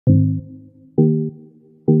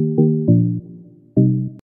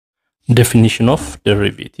definition of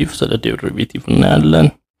derivative ስለ derivative እናያለን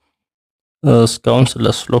እስካሁን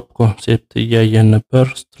ስለ slope concept እያየን ነበር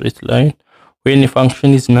straight line when a function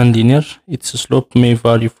is non-linear its slope may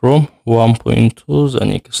vary from one point to the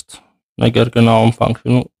next ነገር ግን አሁን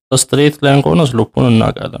ፋንክሽኑ straight line ከሆነ slope-ን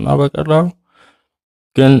እናውቃለን በቀላሉ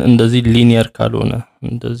ግን እንደዚህ linear ካልሆነ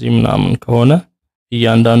እንደዚህ ምናምን ከሆነ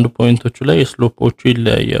እያንዳንዱ ፖይንቶቹ ላይ ስሎፖቹ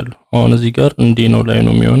ይለያያሉ አሁን እዚህ ጋር እንዲህ ነው ላይ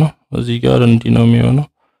ነው የሚሆነው እዚህ ጋር እንዲህ ነው የሚሆነው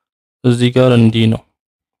እዚህ ጋር እንዲህ ነው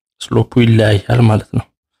ስሎፑ ይለያያል ማለት ነው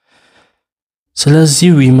ስለዚህ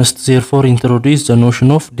we must therefore introduce the notion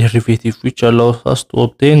of derivative which allows us to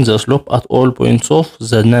obtain the slope at all points of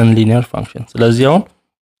the non-linear function ስለዚህ አሁን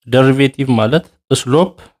derivative ማለት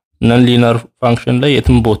slope non-linear function ላይ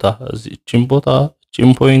የትም ቦታ እዚህም ቦታ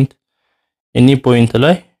እቺም ፖይንት any point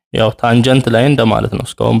ላይ ያው ታንጀንት ላይ እንደማለት ነው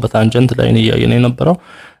እስካሁን በታንጀንት ላይ እያየን የነበረው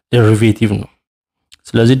derivative ነው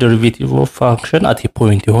ስለዚህ derivative of function at a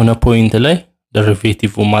point የሆነ ፖይንት ላይ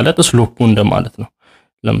derivative ማለት ስሎፑ እንደማለት ነው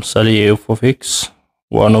ለምሳሌ f of x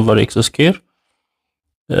 1 over x square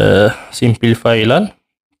simplify ይላል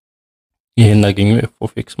ይሄን አገኘው f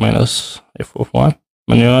of x minus f of 1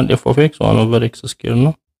 ምን ይሆናል f of x 1 over x square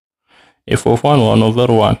ነው f of 1 1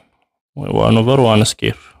 over 1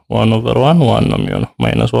 square 1 over 1 1 ነው የሚሆነው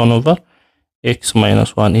minus 1 over x minus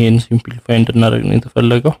 1 ይሄን simplify እንድናደርግ ነው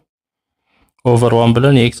የተፈለገው over 1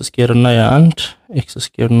 ብለን x square እና ያ1 x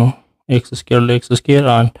square ነው x square ለx square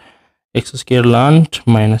and x square ለአንድ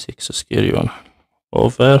minus x square ይሆናል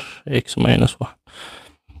over x minus 1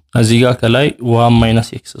 እዚህ ጋር ከላይ 1 minus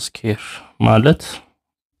x square ማለት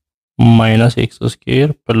minus x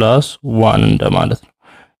square plus 1 እንደማለት ነው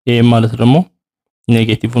ይሄ ማለት ደግሞ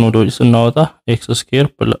ኔጌቲቭን ወደ ውጭ ስናወጣ x square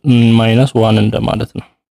minus 1 እንደማለት ነው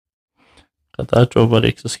ከታች over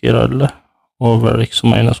x square አለ over x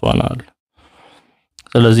minus 1 አለ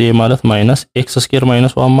ስለዚህ ይሄ ማለት minus x square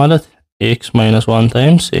minus 1 ማለት x minus 1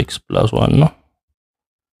 times x plus 1 ነው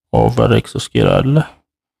over x square አለ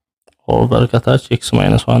over ከታች x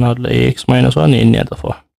minus 1 አለ x minus 1 ይሄን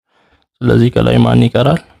ያጠፋው ስለዚህ ከላይ ማን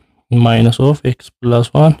ይቀራል minus of x plus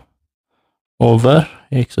 1 over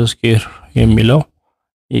x square የሚለው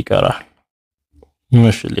ይቀራል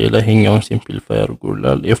ምሽ ሌላ ይሄኛውን ሲምፕሊፋይ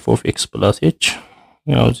አድርጎላል f of x plus h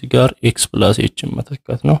ያው እዚህ ጋር x plus h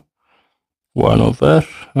መተካት ነው 1 over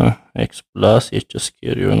x plus h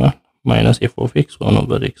square ይሆናል minus f of x 1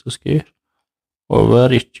 over x square over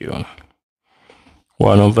h ይሆናል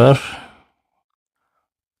 1 over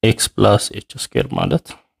x plus h square ማለት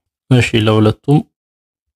እሺ ለሁለቱም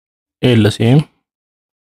LCM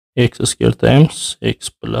x square times x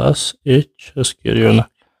plus h square ይሆናል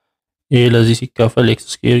ይሄ ለዚህ ሲካፈል x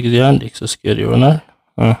square ጊዜ 1 x square ይሆናል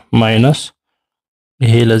minus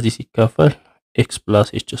ይሄ ለዚህ ሲካፈል x plus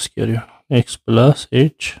h square ይሆናል x plus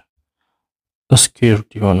h square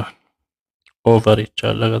ይሆናል over h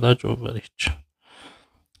አለ ከታች over h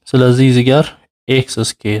ስለዚህ እዚህ ጋር x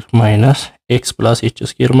square minus x plus h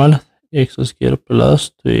square ማለት x square plus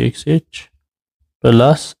 2xh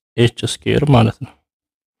plus h square ማለት ነው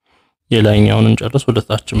የላይኛውን እንጨርስ ወደ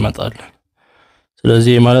ታች እንመጣለን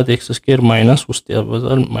ስለዚህ ማለት x square minus ውስጥ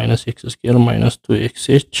ያበዛል minus x square minus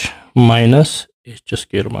 2xh minus h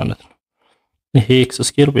square ማለት ነው ይሄ x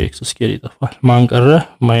square በx square ይጠፋል ማን ቀረ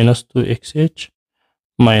minus 2xh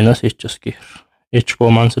minus h square h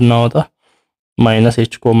ኮማን ስናወጣ minus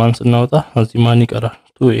h ኮማን ስናወጣ እዚህ ማን ይቀራል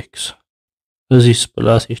 2x እዚህ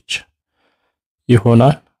plus h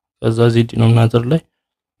ይሆናል ከዛ እዚህ ዲኖሚናተር ላይ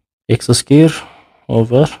x square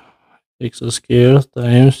over x square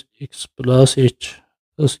times x plus h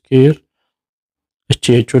square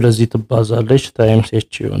h ወደዚህ ትባዛለች times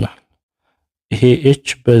h ይሆናል ይሄ h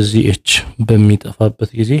በዚህ h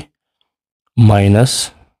በሚጠፋበት ጊዜ minus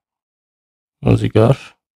እዚህ ጋር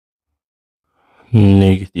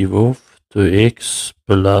negative of 2x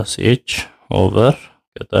plus h over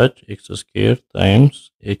ከታች x square times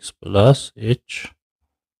x plus h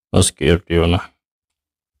square ይሆናል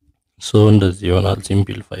so እንደዚህ ይሆናል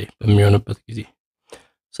ሲምፕሊፋይ በሚሆንበት ጊዜ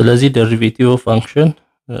ስለዚህ derivative of function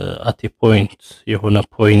at a point የሆነ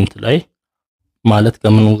ፖይንት ላይ ማለት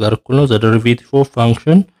ከምን ጋር እኩል ነው the derivative of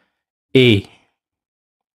function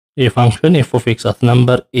a function f of x at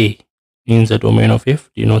number a in the domain of f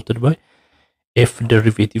denoted by f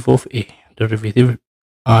derivative of a derivative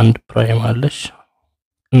and prime አለሽ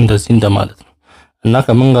እንደዚህ እንደማለት ነው እና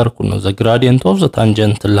ከምን ጋር እኩል ነው the gradient of the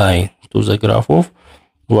tangent line to the graph of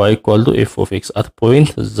y equal to f of x at point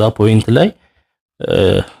እዛ ፖይንት ላይ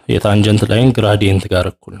የታንጀንት ላይን ግራዲየንት ጋር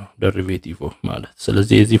እኩል ነው ዴሪቬቲቭ ማለት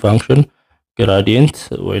ስለዚህ እዚህ ፋንክሽን ግራዲየንት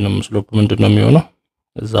ወይንም ስሎፕ ምንድነው የሚሆነው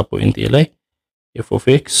እዛ ፖይንት ላይ f of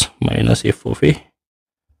x minus f of a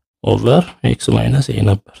ኦቨር ኤክስ ማይነስ ኤ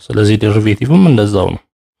ነበር። ስለዚህ ዴሪቬቲቭም እንደዛው ነው።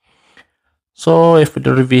 so if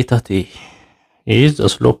derivative at a is the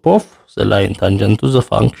slope of the line tangent to the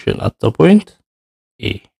function at the point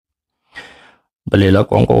a በሌላ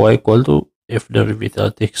ቋንቋ y equal to f derivative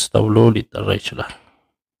at x ተብሎ ሊጠራ ይችላል።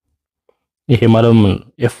 ይሄ ማለት ምን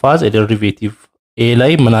f has a derivative a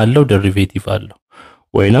ላይ ምን አለው derivative አለው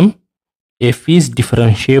ወይንም f is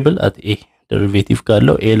differentiable at a derivative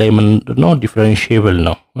ካለው a ላይ ምንድነው differentiable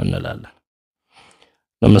ነው እንላለን።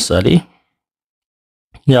 ለምሳሌ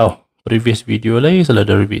ያው previous video ላይ ስለ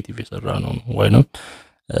derivative የሰራ ነው ወይንም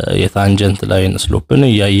የታንጀንት ላይን ስሎፕን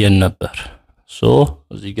ያያየን ነበር። so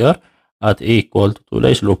እዚህ ጋር at a equal to 2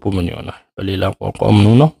 ላይ ስሎፑ ምን ይሆናል? በሌላ ቋንቋ ምኑ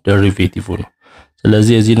ነው ዴሪቬቲቭ ነው።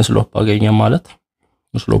 ስለዚህ የዚህን ስሎፕ አገኘ ማለት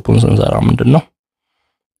ስሎፑን ስንሰራ ምንድነው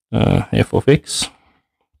f of x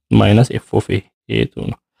minus f of a a2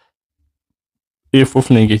 ነው። f of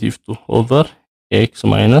negative 2 over x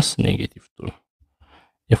minus negative 2 ነው።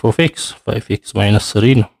 f of x 5x minus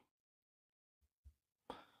 3 ነው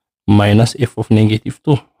minus f of negative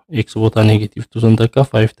 2 x ቦታ negative 2 ስንተካ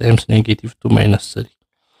 5 times negative 2 minus 3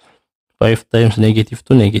 5 times negative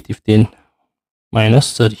 2 negative 10 minus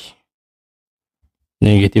 3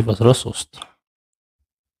 negative 13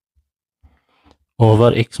 over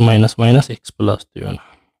x minus minus x plus 2 ይሆናል።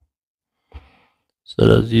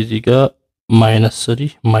 ስለዚህ እዚህ ጋር minus 3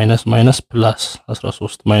 minus minus plus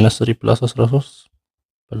 13 minus 3 plus 13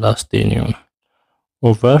 plus 10 ይሆናል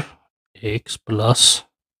over x plus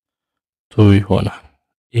 2 ይሆናል።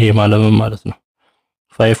 ይሄ ማለት ነው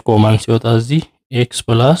 5 ኮማን ሲወጣ እዚህ x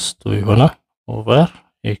plus 2 ይሆናል over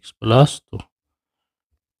x plus 2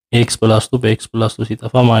 x plus 2 በx plus 2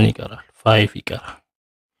 ሲጠፋ ማን ይቀራል 5 ይቀራል።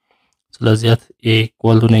 ስለዚህ at a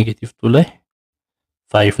equal to negative 2 ላይ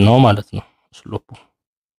 5 ነው ማለት ነው ስሎፑ።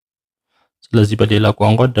 ስለዚህ በሌላ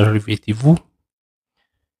ቋንቋ ዴሪቬቲቭ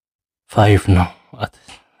 5 ነው at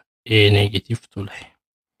a negative 2 ላይ።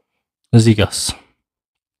 እዚህ ጋርስ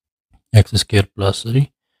x square plus 3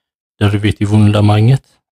 ዴሪቬቲቭን ለማግኘት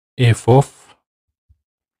f of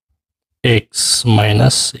x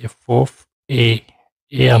minus f of a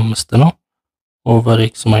 5 ነው over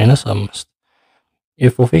x minus 5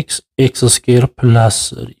 f of x x square plus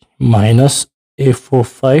 3 minus f of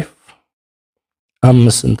 5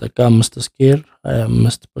 5 እንተካ 5 square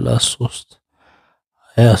 25 plus 3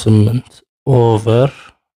 28 over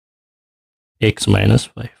x minus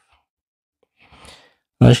 5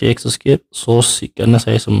 እሺ x square 3 ሲቀነስ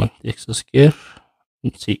 28 x square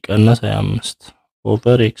ሲቀነስ 25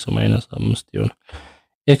 over x minus 5 ይሆናል።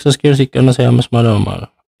 x square ሲቀነስ 25 ማለት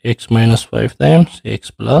ነው x minus 5 times x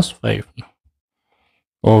plus 5 ነው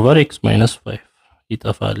over x minus 5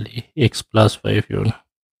 ይጠፋል x plus 5 ይሆናል።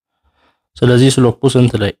 ስለዚህ ስሎፑ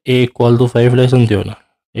ስንት ላይ a equal to 5 ላይ ስንት ይሆናል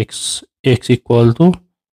x equal to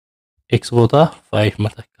x ቦታ 5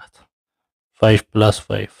 መተካት 5 plus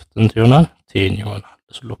 5 ስንት ይሆናል 10 ይሆናል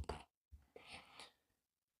ስሎፑ።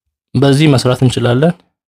 በዚህ መስራት እንችላለን።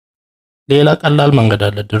 ሌላ ቀላል መንገድ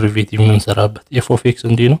አለ ዴሪቬቲቭ የምንሰራበት f of x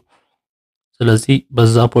እንዲህ ነው። ስለዚህ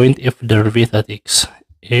በዛ ፖይንት f derivative at x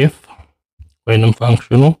f ወይንም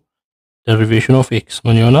ፋንክሽኑ derivation of x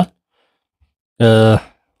ምን ይሆናል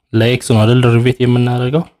ለx ነው አይደል ዴሪቬቲቭ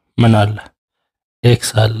የምናደርገው ምን አለ x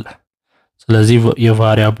አለ። ስለዚህ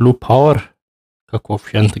የቫሪያብሉ ፓወር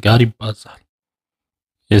ከኮኤፊሺየንት ጋር ይባዛል።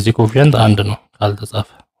 የዚህ ኮኤፊሺየንት 1 ነው ካልተጻፈ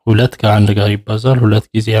 2 ከ1 ጋር ይባዛል 2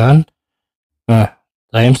 ጊዜ 1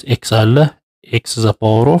 ታይምስ x አለ x the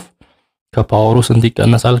power of ከፓወሩ ስንት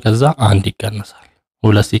ይቀነሳል ከዛ 1 ይቀነሳል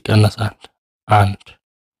 2 ሲቀነስ 1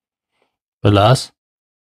 ፕላስ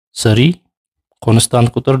 3 ኮንስታንት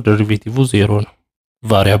ቁጥር ዴሪቬቲቭ 0 ነው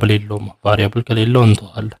ቫሪያብል የለውም ቫሪያብል ከሌለው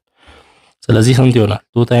እንተዋለን። ስለዚህ ስንት ይሆናል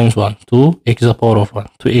 2 times 1 2 x the power of 1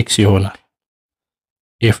 2x ይሆናል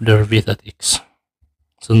f derivative at x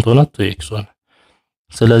ስንት ሆነ 2x ሆነ።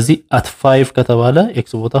 ስለዚህ at 5 ከተባለ x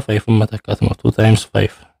ቦታ 5 መተካት ነው 2 times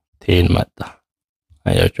 5 10 መጣ።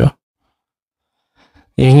 አያችሁ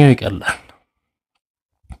ይሄኛው ይቀላል።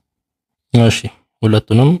 እሺ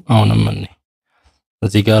ሁለቱንም አሁንም እንይ።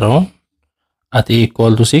 እዚህ ጋር አሁን at a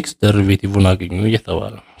equal to 6 ዴሪቬቲቭን አገኙ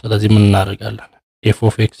እየተባለ ነው። ስለዚህ ምን እናደርጋለን f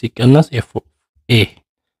of x ይቀነስ f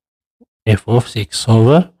of 6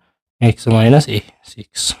 over x minus a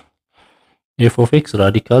 6 f of x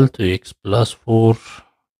radical 2x plus 4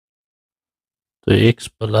 2x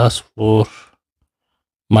plus 4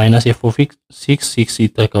 minus f of x 6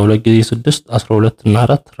 ይተካ 2 ጊዜ 6 12 እና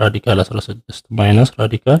 4 ራዲካል 16 minus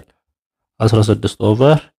ራዲካል 16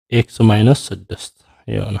 over x minus 6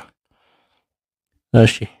 ይሆናል።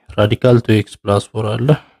 እሺ ራዲካል 2x plus 4 አለ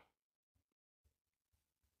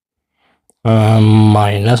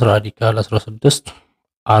ማይነስ ራዲካል 16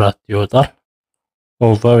 4 ይወጣል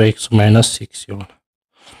ኦቨር x minus 6 ይሆናል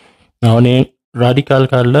አሁን ራዲካል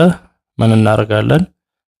ካለ ምን እናደርጋለን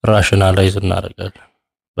ራሽናላይዝ እናደርጋለን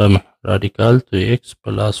በምን ራዲካል 2x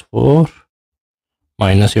plus 4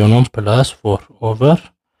 minus የሆነው plus 4 over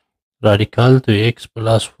radical 2x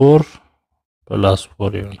plus 4 plus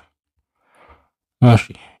 4 ይሆናል እሺ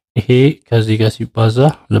ይሄ ከዚህ ጋር ሲባዛ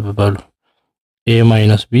ልብ በሉ a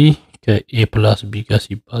minus b ከa plus b ጋር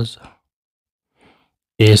ሲባዛ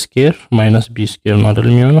a square minus b square ነው አይደል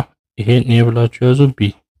የሚሆነው ይሄን a ብላችሁ ያዙ b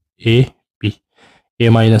a b a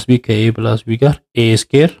minus b ከa plus b ጋር a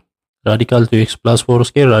square radical 2x plus 4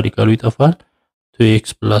 square radicaሉ ይጠፋል 2x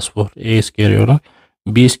plus 4 a square ይሆናል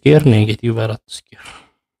b square ኔጌቲቭ 4 square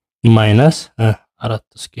minus 4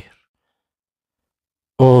 square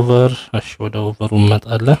over እሺ ወደ ኦቨሩ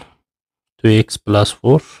እንመጣለን 2x plus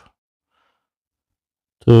 4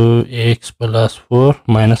 2x plus 4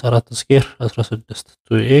 minus 4 square 16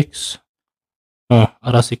 2x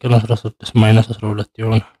 4 ሲቀነስ 16 minus 12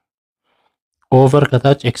 ይሆናል over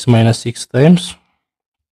ከታች x minus 6 times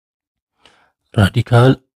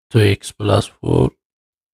radical 2x plus 4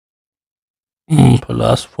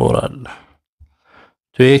 plus 4 አለ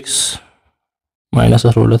 2x minus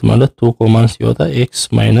 12 ማለት 2 ኮማን ሲወጣ x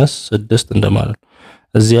minus 6 እንደማለት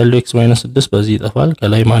እዚህ ያለው x minus 6 በዚህ ይጠፋል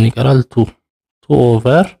ከላይ ማን ይቀራል 2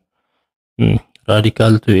 over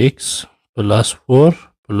radical 2x plus 4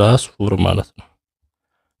 plus 4 ማለት ነው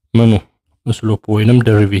ምኑ ስሎፕ ወይንም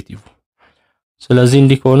ዴሪቬቲቭ ስለዚህ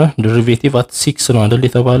እንዲህ ከሆነ ዴሪቬቲቭ at 6 ነው አይደል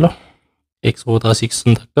የተባለው x ቦታ 6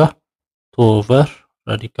 እንተካ 2 over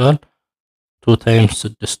radical 2 times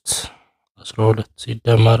 6 12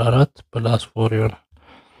 ሲደመር 4 plus 4 ይሆናል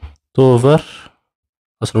 2 over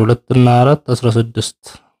 12 እና 4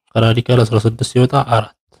 16 ከራዲካል 16 ሲወጣ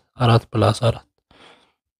 4 4 plus 4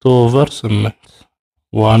 2 over 8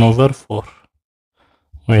 1 over 4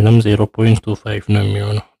 ወይንም 0.25 ነው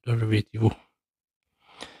የሚሆነው ዴሪቬቲቭ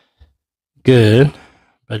ግን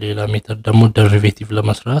በሌላ ሜተድ ደግሞ ዴሪቬቲቭ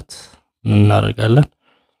ለመስራት እናደርጋለን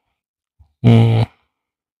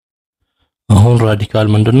አሁን ራዲካል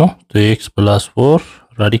ምንድነው 2x plus 4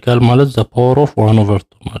 ራዲካል ማለት the power of 1 over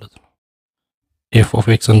 2 ማለት ነው f of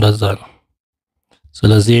x እንደዛ ነው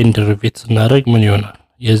ስለዚህ ኢን ዴሪቬቲቭ ስናደርግ ምን ይሆናል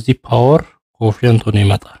የዚህ ፓወር ኮኤፊሽንት ሆነ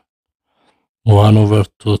ይመጣል 1 over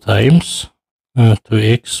 2 times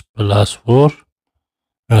 2x plus 4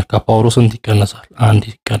 ከፓወሩ ስንት ይቀነሳል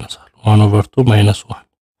 1 ይቀነሳል 1 over 2 minus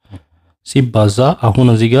 1 ሲባዛ አሁን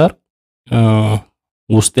እዚህ ጋር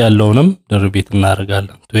ውስጥ ያለውንም ዴሪቬቲቭ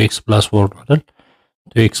እናደርጋለን 2x plus 4 አይደል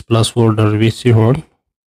 2x plus 4 ዴሪቬቲቭ ሲሆን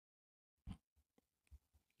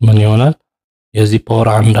ምን ይሆናል የዚህ ፓወር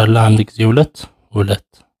 1 አለ 1 ጊዜ 2 2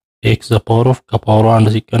 x the power of ከፓወሩ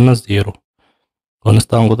 1 ሲቀነስ 0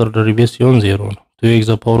 ኮንስታንት ቁጥር ዴሪቬቲቭ ሲሆን 0 ነው 2x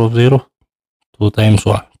the power of 0 2 times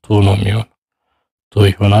 1 2 ነው የሚሆነው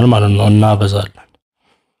 2 ይሆናል ማለት ነው እና በዛለን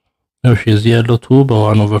እሺ እዚህ ያለው 2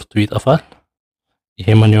 በ1 over 2 ይጠፋል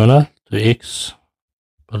ይሄ ምን ይሆናል 2x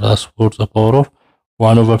plus 4 the power of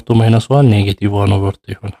 1 over 2 minus 1 negative 1 over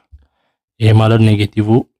 2 ይሆናል ይሄ ማለት ኔጌቲቭ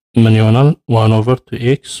ምን ይሆናል 1 over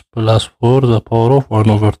 2x plus 4 the power of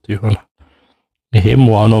 1 over 2 ይሆናል ይሄም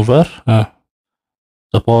 1 over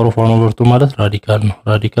the power of 1 over 2 ማለት ራዲካል ነው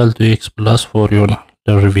ራዲካል 2x plus 4 ይሆናል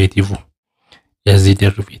ዴሪቬቲቭ የዚህ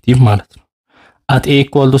ዴሪቬቲቭ ማለት ነው at a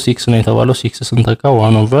equal to 6 ነው የተባለው 6 ስንተካ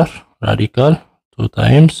 1 over radical 2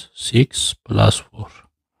 times 6 plus 4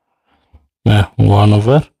 1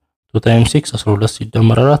 over 2 times 6 12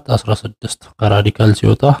 ሲደመር 4 16 ከራዲካል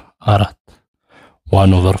ሲወጣ 4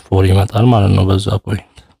 1 over 4 ይመጣል ማለት ነው በዛ ፖይንት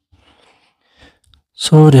ሶ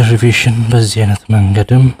ዴሪቬሽን በዚህ አይነት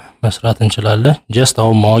መንገድም መስራት እንችላለን ጀስት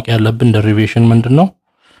አሁን ማወቅ ያለብን ዴሪቬሽን ምንድነው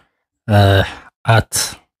at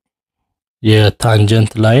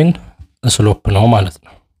የታንጀንት ላይን ስሎፕ ነው ማለት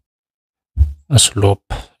ነው ስሎፕ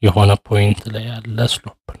የሆነ ፖይንት ላይ ያለ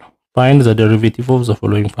ስሎፕ ነው find the derivative of the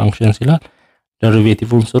following functions ይላል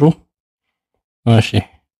ዴሪቬቲቭን ስሩ እሺ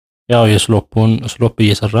ያው የስሎፑን ስሎፕ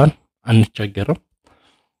እየሰራን አንቸገርም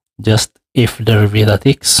just if derivative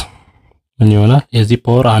x ምን ይሆናል የዚህ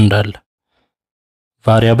ፓወር 1 አለ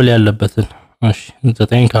ቫሪያብል ያለበትን እሺ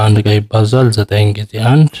 9 ከ1 ጋር ይባዛል 9 ጊዜ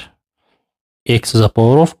 1 x the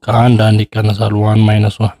power of ከ1 1 ይቀነሳል 1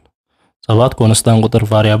 minus 1 7 ኮንስታንት ቁጥር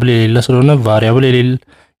ቫሪያብል የሌለ ስለሆነ ቫሪያብል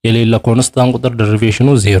የሌለ ኮንስታንት ቁጥር ዴሪቬሽኑ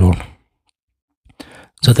 0 ነው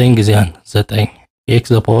 9 ጊዜ 1 9 x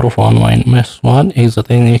the power of 1 minus 1 x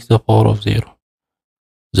 9 x the power of 0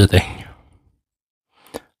 9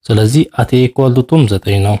 ስለዚህ at equal to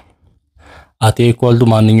 9 ነው at equal to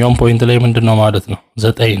ማንኛውም ፖይንት ላይ ምንድነው ማለት ነው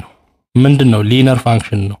 9 ነው ምንድነው ሊኒየር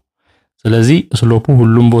ፋንክሽን ነው ስለዚህ ስሎፑ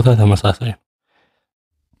ሁሉም ቦታ ተመሳሳይ ነው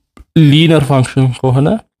ሊነር ፋንክሽን ከሆነ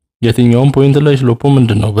የትኛውም ፖይንት ላይ ስሎፑ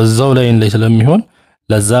ምንድነው በዛው ላይን ላይ ስለሚሆን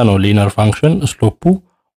ለዛ ነው ሊነር ፋንክሽን ስሎፑ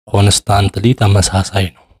ኮንስታንትሊ ተመሳሳይ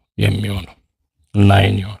ነው የሚሆነው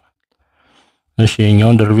 9 ይሆናል። እሺ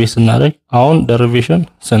የኛውን ደሪቬት ስናደርግ አሁን ደሪቬሽን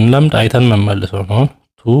ስንለምድ አይተን መመለሰው ነው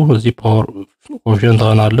 2 እዚህ ፓወር ኮኤፊሺየንት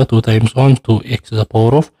አለ 2 ታይምስ 1 2x ዘ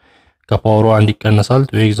ፓወር ኦፍ ከፓወሩ 1 ይቀነሳል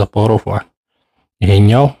 2x ዘ ፓወር ኦፍ 1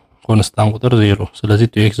 ይሄኛው ኮንስታንት ቁጥር 0 ስለዚህ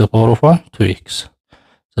 2x ዘ ፓወር ኦፍ 1 2x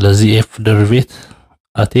ስለዚህ f ደሪቬት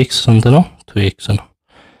at x ስንት ነው 2x ነው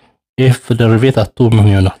f ደሪቬት at 2 ምን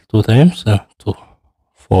ይሆናል 2 ታይምስ 2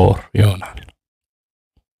 4 ይሆናል።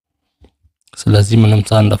 ስለዚህ ምንም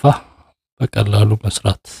ሳንለፋ በቀላሉ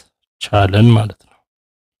መስራት ቻለን ማለት ነው።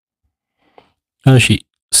 እሺ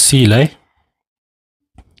c ላይ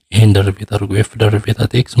ይሄን ደሪቬት አድርጎ f ደሪቬት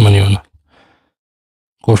at x ምን ይሆናል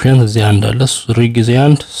ኮኤፊሺየንት እዚህ አንድ አለ 3 ጊዜ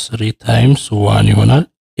 1 3 ታይምስ 1 ይሆናል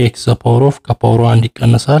x ዘ ፓወር ኦፍ ከፓወሩ 1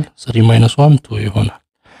 ይቀነሳል 3 ማይነስ 1 2 ይሆናል።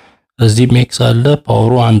 እዚህም x አለ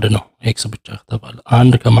ፓወሩ 1 ነው x ብቻ ተባለ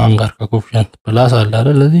 1 ከማን ጋር ከኮኤፊሺየንት ፕላስ አለ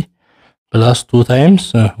አይደል ለዚህ ፕላስ 2 ታይምስ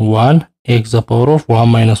 1 x ዘ ፓወር ኦፍ 1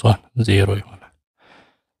 ማይነስ 1 0 ይሆናል።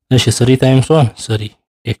 እሺ 3 ታይምስ 1 3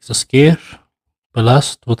 x ስኩዌር ፕላስ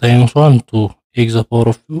 2 ታይምስ 1 2 x ዘ ፓወር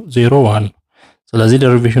ኦፍ 0 1 ስለዚህ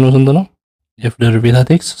ደሪቬሽኑ ስንት ነው f ደሪቬት at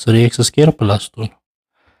x 3x ስኩዌር ፕላስ 2 ነው።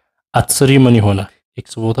 at 3 ምን ይሆናል x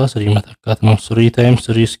ቦታ 3 መተካት ነው 3 ታይምስ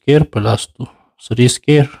 3 ስኩዌር ፕላስ 2 3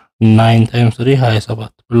 ስኩዌር 9 ታይምስ 3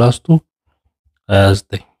 27 ፕላስ 2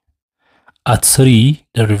 29 at 3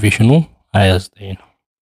 ደሪቬሽኑ 29 ነው።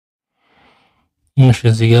 እሺ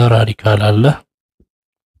እዚህ ጋር ራዲካል አለ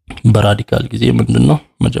በራዲካል ጊዜ ምንድነው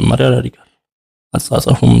መጀመሪያ ራዲካል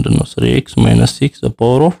አጻጻፉ ምንድነው 3x - 6 the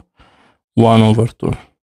power of 1 over 2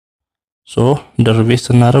 ሶ ደሪቬት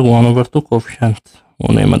ስናደርግ 1 over 2 ኮኤፊሺየንት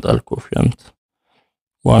ሆኖ ይመጣል ኮኤፊሺየንት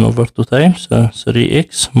 1 over 2 times 3x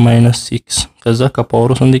minus 6 ከዛ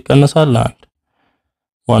ከፓወሩ ስንት ይቀነሳል 1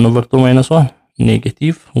 1 over 2 minus 1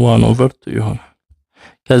 ኔጌቲቭ 1 over 2 ይሆናል።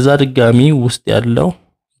 ከዛ ድጋሚ ውስጥ ያለው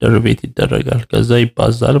ደሪቬት ይደረጋል ከዛ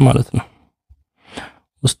ይባዛል ማለት ነው።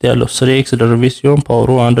 ውስጥ ያለው 3x ደሪቬት ሲሆን ፓወሩ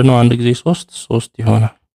 1 ነው 1 ጊዜ 3 3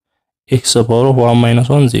 ይሆናል x ፓወሩ 1 minus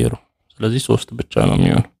 1 0 ስለዚህ 3 ብቻ ነው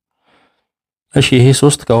የሚሆነው። እሺ ይሄ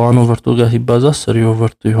 3 ከ1 over 2 ጋር ሲባዛ 3 over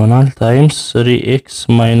 2 ይሆናል ታይምስ 3x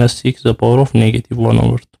minus 6 the power of negative 1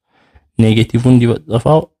 over 2 ኔጌቲቭን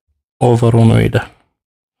እንዲወጣፋው ኦቨር ሆኖ ይሄዳል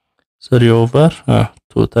 3 over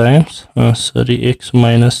 2 times 3x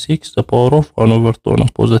minus 6 the power of 1 over 2 ነው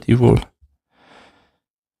ፖዚቲቭ ሆነ።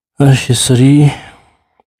 እሺ 3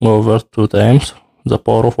 over 2 times the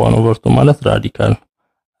power of 1 over 2 ማለት ራዲካል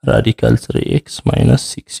 3x minus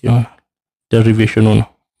 6 ይሆናል ደሪቬሽኑ ነው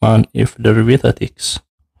ማን f ደሪቬት at x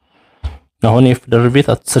አሁን f ደሪቬት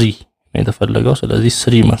at 3 ነው የተፈለገው ስለዚህ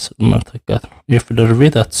 3 መተካት ነው f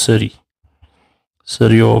ደሪቬት at 3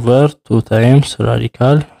 over 2 times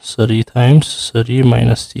radical 3 times 3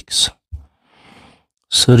 minus 6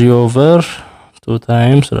 3 over 2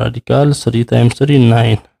 times radical 3 times 3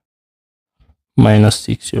 9 minus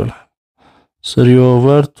 6 ይሆናል 3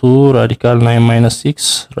 over 2 radical 9 minus 6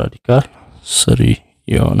 radical 3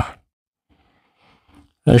 ይሆናል።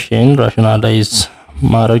 እሺን ራሽናላይዝ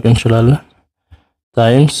ማድረግ እንችላለን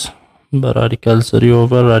ታይምስ በራዲካል 3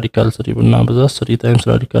 ኦቨር ራዲካል 3 ብናበዛ 3 ታይምስ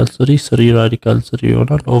ራዲካል 3 3 ራዲካል 3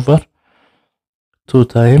 ይሆናል ኦቨር 2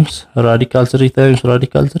 ታይምስ ራዲካል 3 ታይምስ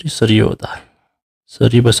ራዲካል 3 3 ይወጣል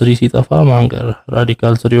 3 በ3 ሲጠፋ ማን ቀረ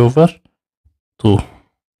ራዲካል 3 ኦቨር 2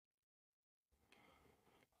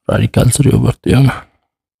 ራዲካል 3 ኦቨር 2 ይሆናል።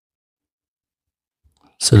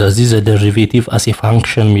 ስለዚህ ዘ ዴሪቬቲቭ አስ ኤ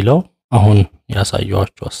ፋንክሽን ሚለው አሁን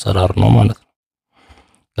ያሳየዋችሁ አሰራር ነው ማለት ነው።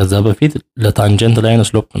 ከዛ በፊት ለታንጀንት ላይን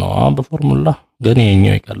ስሎፕ ነው በፎርሙላ ግን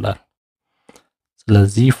ይሄኛው ይቀላል።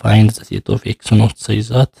 ስለዚህ find the set of x not says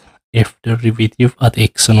that f derivative at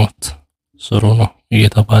x not ስሩ ነው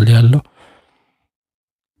እየተባለ ያለው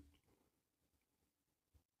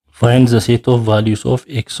find the set of values of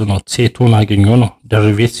x not ሴቱን አገኙ ነው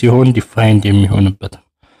ዴሪቬት ሲሆን ዲፋይንድ የሚሆንበት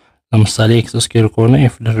ለምሳሌ x ስኩዌር ከሆነ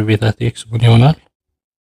f derivative at x ምን ይሆናል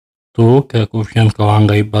 2 ከኮኤፊሺየንት ከ1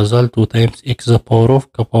 ጋር ይባዛል 2 ታይምስ x ዘ ፓወር ኦፍ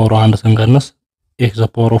ከፓወር 1 ስንቀነስ x ዘ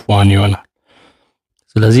ፓወር ኦፍ 1 ይሆናል።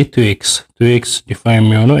 ስለዚህ 2x ዲፋይን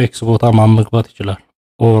የሚሆነው x ቦታ ማን መግባት ይችላል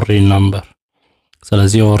ኦር ሪል ነምበር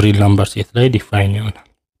ስለዚህ ኦር ሪል ነምበር ሴት ላይ ዲፋይን ይሆናል።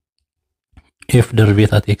 f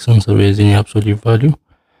ደሪቬት at x ነው የዚህ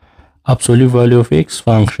አብሶሉት ቫልዩ ኦፍ x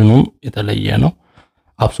ፋንክሽኑም የተለየ ነው።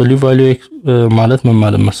 አብሶሉት ቫልዩ x ማለት ምን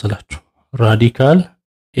ማለት መሰላችሁ ራዲካል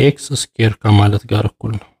x ስኩዌር ከማለት ጋር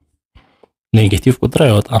እኩል ነው ኔጌቲቭ ቁጥር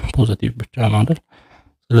አይወጣም ፖዚቲቭ ብቻ ነው አይደል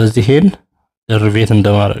ስለዚህ ይሄን ደሪቬት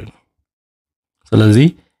እንደማድረግ ነው ስለዚህ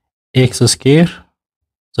x ስኩዌር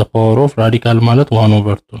the power of radical ማለት 1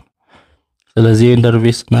 over 2 ስለዚህ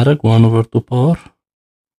ኢንተርቬስ እናደርግ 1 over 2 power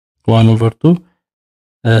 1 over 2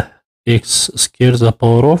 x square the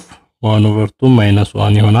power of 1 over 2 minus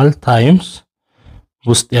 1 ይሆናል ታይምስ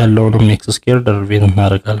ውስጥ ያለውን x square ደሪቬት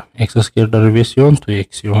እናደርጋለን x square ደሪቬት ሲሆን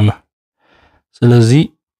 2x ይሆናል ስለዚህ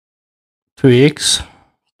 2x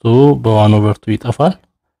 2 በ1 over 2 ይጠፋል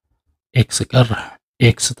x ቀረ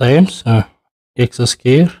x times x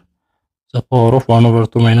square the power of 1 over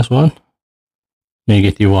 2 minus 1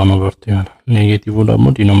 negative 1 over 2 ይሆናል ኔጌቲቭ ደግሞ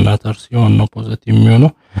ዲኖሚናተር ሲሆን ነው ፖዚቲቭ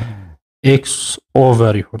የሚሆነው x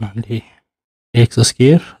over ይሆናል ይሄ x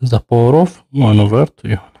square the power of 1 over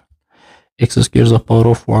 2 ይሆናል x square the power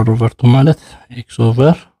of 1 over 2 ማለት x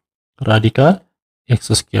over radical x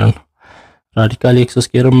square ነው radical x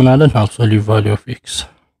square ምን አለን absolute value of x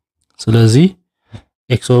ስለዚህ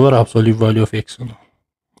x over absolute value of x ነው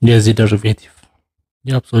የዚህ derivative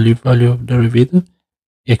the absolute value of derivative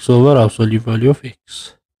x over absolute value of x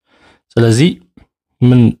ስለዚህ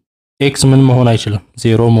ምን x ምን መሆን አይችልም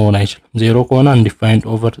 0 መሆን አይችልም 0 ከሆነ undefined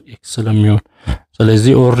over x ስለሚሆን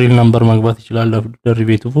ስለዚህ or real number መግባት ይችላል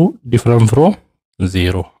derivative different from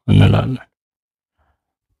 0 እንላለን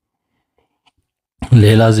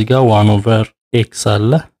ሌላ እዚህ ጋር 1 over x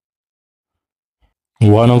አለ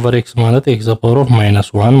 1 over x ማለት x the power of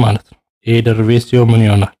 -1 ማለት ነው ይሄ derivative ምን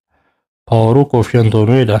ይሆናል ፓወሩ ኮኤፊሺየንት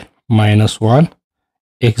ሆኖ ይላል -1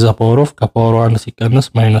 x the power of ከፓወሩ 1 ሲቀነስ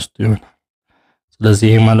 -2 ይሆናል ስለዚህ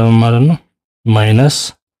ይሄ ማለት ነው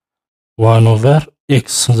 -1 over x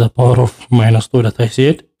the power of -2 ወደ ታች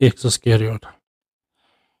ሲሄድ x square ይሆናል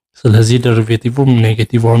ስለዚህ ደሪቬቲቭው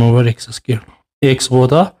ኔጌቲቭ 1 over x square ነው x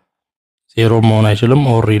ቦታ 0 መሆን አይችልም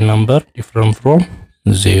or real number different from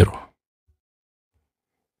 0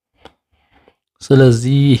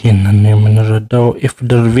 ስለዚህ ይሄንን የምንረዳው f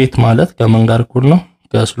ደሪቬት ማለት ከምን ጋር እኩል ነው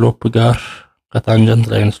ከስሎፕ ጋር ከታንጀንት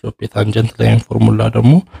ላይን ስሎፕ የታንጀንት ላይን ፎርሙላ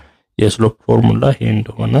ደግሞ የስሎፕ ፎርሙላ ይሄ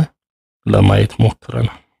እንደሆነ ለማየት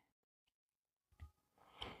ሞክረናል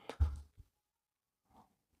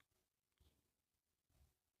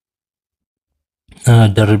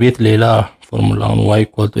ደሪቬት ሌላ ፎርሙላውን y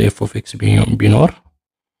 = f of x ቢኖር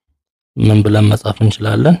ምን ብለን መጻፍ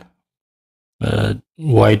እንችላለን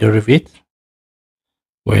y ደሪቬት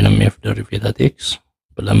ወይንም f ደሪቬት at x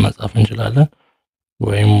ብለን መጻፍ እንችላለን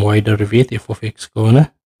ወይም y ደሪቬት f of x ከሆነ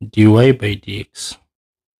dy by dx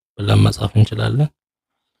ብለን መጻፍ እንችላለን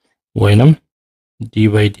ወይንም d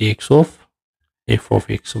by dx of f of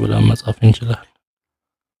x ብለን መጻፍ እንችላለን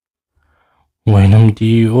ወይንም d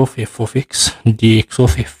of f of x dx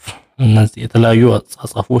of f እነዚህ የተለያዩ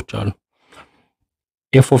አጻጻፎች አሉ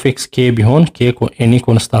f of x k ቢሆን k any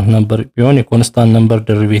constant number ቢሆን የኮንስታንት ነምበር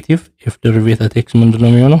ደሪቬቲቭ f ደሪቬት at x ምንድነው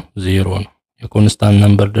የሚሆነው 0 ነው የኮንስታንት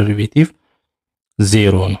ነምበር ደሪቬቲቭ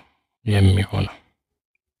 0 ነው የሚሆነው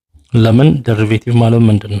ለምን ደሪቬቲቭ ማለት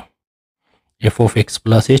ምንድነው f of x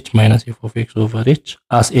plus h minus f of x over h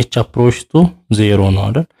as h approach to 0 ነው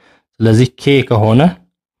አይደል ስለዚህ k ከሆነ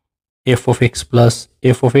f of x plus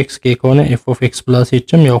f of x k ከሆነ f of x plus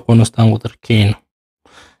h ያው ኮንስታንት ቁጥር k ነው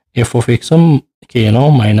f of x k ነው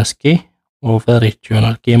minus k over h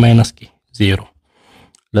ይሆናል k minus k 0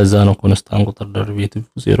 ለዛ ነው ኮንስታንት ቁጥር ደሪቬቲቭ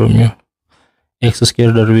 0 የሚሆነው x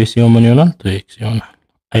square ደሪቬቲቭ ምን ይሆናል 2x ይሆናል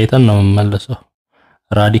አይተን ነው መመለሰው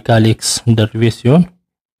ራዲካል x ደሪቬቲቭ ሲሆን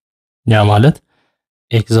ያ ማለት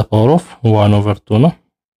x the power of 1 over 2 ነው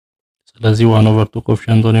ስለዚህ 1 over 2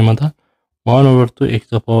 ኮኤፊሺየንት ሆኖ ይመጣል 1 over 2 x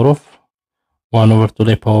the power of 1 over 2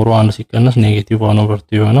 ላይ ፓወሩ 1 ሲቀነስ ኔጌቲቭ 1 over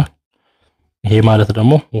 2 ይሆናል ይሄ ማለት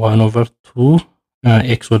ደግሞ 1 over 2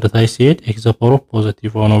 x ወደ ታች ሲሄድ x the power of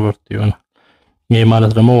positive 1 over 2 ይሆናል ይሄ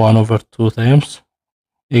ማለት ደግሞ 1 over 2 times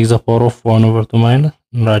x the power of 1 over 2 minus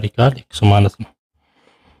radical x ማለት ነው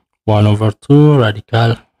 1 over 2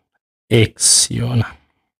 radical x ይሆናል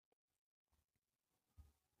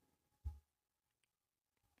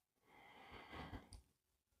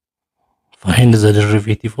find the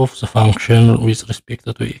derivative of the function with respect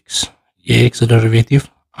to x የx derivative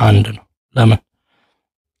 1 ነው ለምን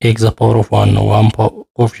x the power of 1 ነው 1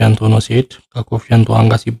 ኮኤፊሺየንት ሆኖ ሲሄድ ከኮኤፊሺየንቱ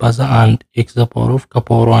 1 ጋር ሲባዛ 1 x the power of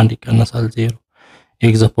ከፓወሩ 1 ይቀነሳል 0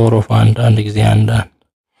 x the power of 1 አንድ ጊዜ 1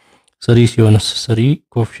 3 ሲሆንስ 3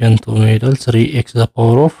 ኮኤፊሺየንት ሆኖ ይሄዳል 3 x the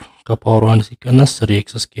power of ከፓወሩ 1 ሲቀነስ 3x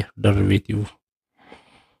square derivative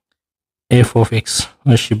f of x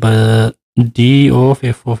እሺ d of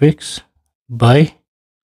f of x by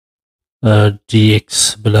dx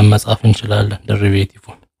ብለን መጻፍ እንችላለን derivative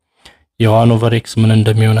የ1 over x ምን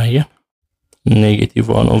እንደሚሆን አየን ኔጌቲቭ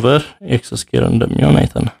 1 over x square እንደሚሆን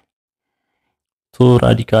አይተናል 2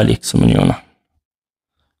 radical x ምን ይሆናል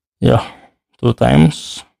ያ 2 times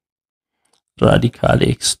radical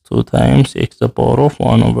x 2 times x to the power of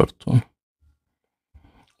 1 over 2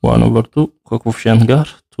 1 over 2 coefficient ጋር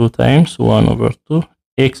 2 times 1 over 2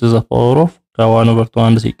 x to the power of 1 over 2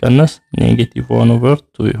 አንድ ሲቀነስ negative 1 over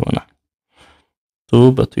 2 ይሆናል 2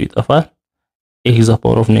 በ2 ይጠፋል x to the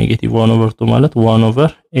power of negative 1 over 2 ማለት 1 over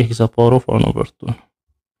x to the power of 1 over 2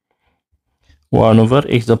 1 over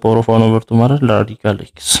x to the power of 1 over 2 ማለት radical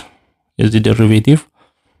x የዚህ derivative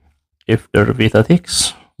f derivative x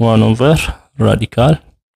 1 over radical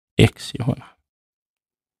x ይሆናል